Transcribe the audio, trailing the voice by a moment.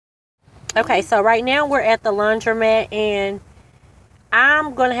Okay, so right now we're at the laundromat, and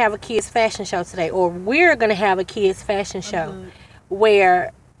I'm gonna have a kids fashion show today, or we're gonna have a kids fashion show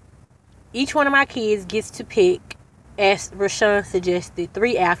where each one of my kids gets to pick, as Rashawn suggested,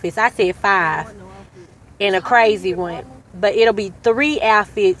 3 outfits. I said 5 and a crazy one, but it'll be 3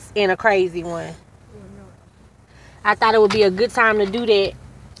 outfits and a crazy one. I thought it would be a good time to do that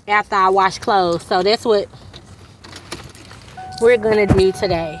after I wash clothes, so that's what we're gonna do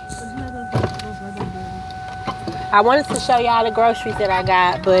today. I wanted to show y'all the groceries that I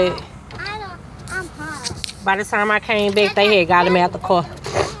got, but by the time I came back, they had got them out the car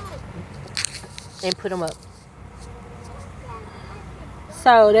and put them up.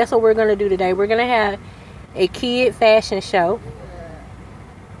 So that's what we're gonna do today. We're gonna have a kid fashion show.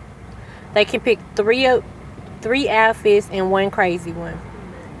 They can pick 3 outfits and 1 crazy one.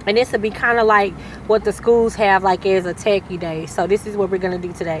 And this will be kind of like what the schools have like as a techie day. So this is what we're gonna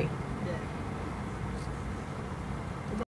do today.